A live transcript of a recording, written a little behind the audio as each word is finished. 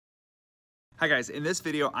Hi guys, in this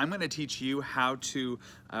video I'm going to teach you how to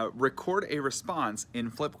record a response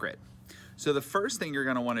in Flipgrid. So the first thing you're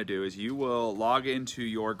going to want to do is you will log into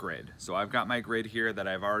your grid. So I've got my grid here that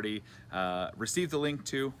I've already received the link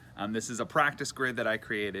to. This is a practice grid that I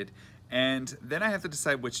created. And then I have to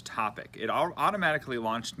decide which topic. It automatically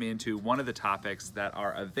launched me into one of the topics that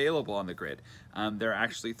are available on the grid. There are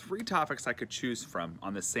actually 3 topics I could choose from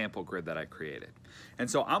on the sample grid that I created. And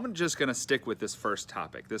so I'm just gonna stick with this first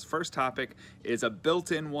topic. This first topic is a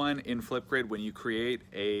built-in one in Flipgrid when you create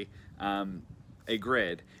a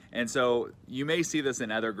grid. And so you may see this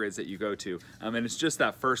in other grids that you go to. And it's just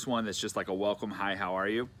that first one that's just like a welcome, hi, how are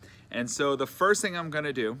you? And so the first thing I'm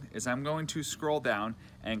gonna do is I'm going to scroll down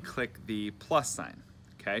and click the plus sign,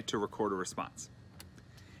 okay, to record a response.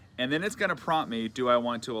 And then it's gonna prompt me, do I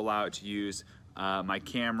want to allow it to use my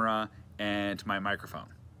camera and my microphone?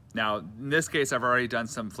 Now, in this case, I've already done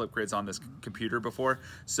some Flipgrids on this computer before,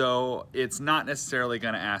 so it's not necessarily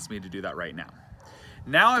gonna ask me to do that right now.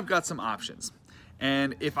 Now I've got some options.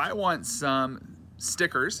 And if I want some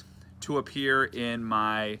stickers to appear in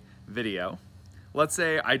my video, let's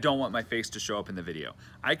say I don't want my face to show up in the video.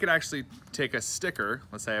 I could actually take a sticker,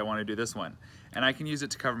 let's say I want to do this one, and I can use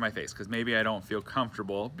it to cover my face because maybe I don't feel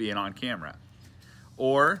comfortable being on camera.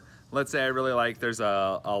 Or let's say I really like, there's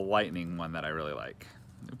a lightning one that I really like.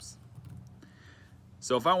 Oops.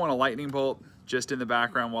 So if I want a lightning bolt just in the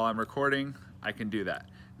background while I'm recording, I can do that.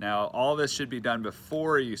 Now all this should be done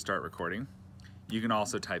before you start recording. You can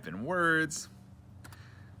also type in words,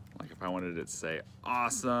 like if I wanted it to say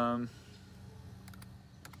awesome.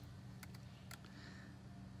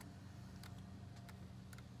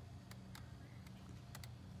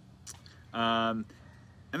 And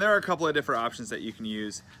there are a couple of different options that you can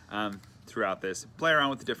use throughout this. Play around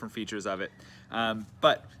with the different features of it.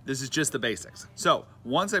 But this is just the basics. So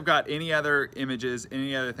once I've got any other images,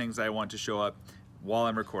 any other things I want to show up while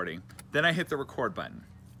I'm recording, then I hit the record button.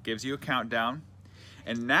 Gives you a countdown.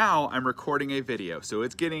 And now I'm recording a video. So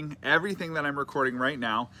it's getting everything that I'm recording right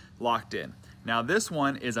now locked in. Now this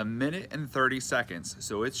one is 1 minute and 30 seconds.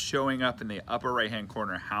 So it's showing up in the upper right hand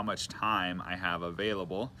corner how much time I have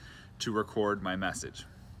available to record my message.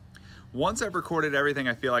 Once I've recorded everything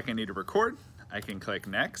I feel like I need to record, I can click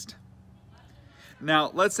next. Now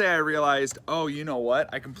let's say I realized, oh, you know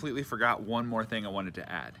what? I completely forgot one more thing I wanted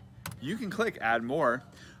to add. You can click add more.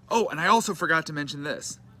 Oh, and I also forgot to mention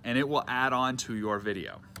this. And it will add on to your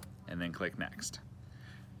video, and then click next.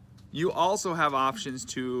 You also have options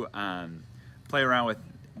to play around with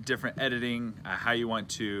different editing, how you want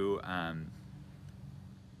to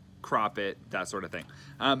crop it, that sort of thing.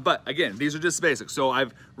 But again, these are just basics. So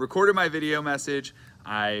I've recorded my video message,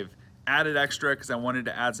 I've added extra because I wanted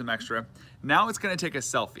to add some extra. Now it's gonna take a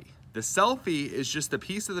selfie. The selfie is just the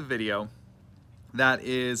piece of the video that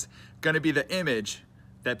is gonna be the image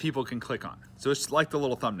that people can click on. So it's like the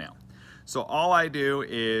little thumbnail. So all I do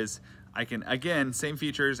is I can, again, same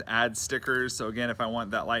features, add stickers. So again, if I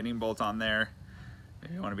want that lightning bolt on there,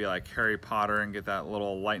 maybe I want to be like Harry Potter and get that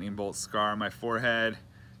little lightning bolt scar on my forehead,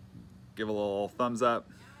 give a little thumbs up.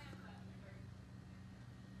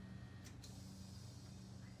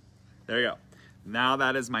 There you go. Now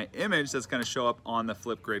that is my image that's going to show up on the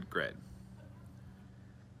Flipgrid grid.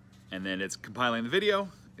 And then it's compiling the video,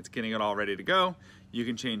 it's getting it all ready to go. You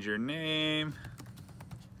can change your name,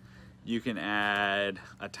 you can add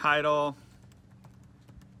a title,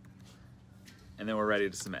 and then we're ready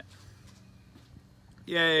to submit.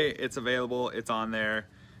 Yay, it's available, it's on there.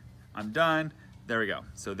 I'm done, there we go.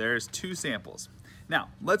 So there's 2 samples. Now,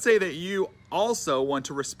 let's say that you also want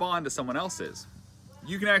to respond to someone else's.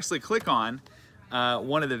 You can actually click on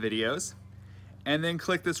one of the videos and then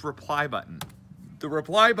click this reply button. The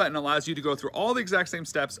reply button allows you to go through all the exact same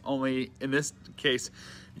steps, only in this case,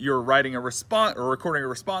 you're writing a response or recording a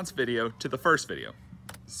response video to the first video.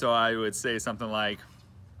 So I would say something like,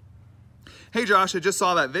 hey Josh, I just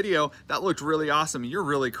saw that video. That looked really awesome. You're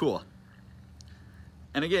really cool.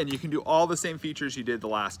 And again, you can do all the same features you did the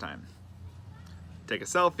last time. Take a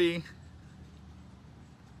selfie.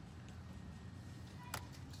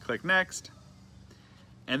 Click next.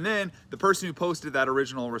 And then the person who posted that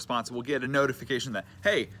original response will get a notification that,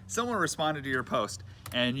 hey, someone responded to your post,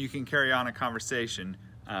 and you can carry on a conversation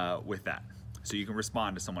with that. So you can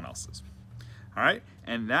respond to someone else's. All right,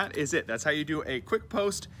 and that is it. That's how you do a quick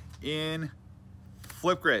post in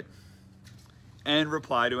Flipgrid and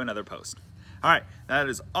reply to another post. All right, that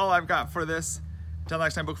is all I've got for this. Until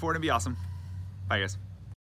next time, book forward and be awesome. Bye, guys.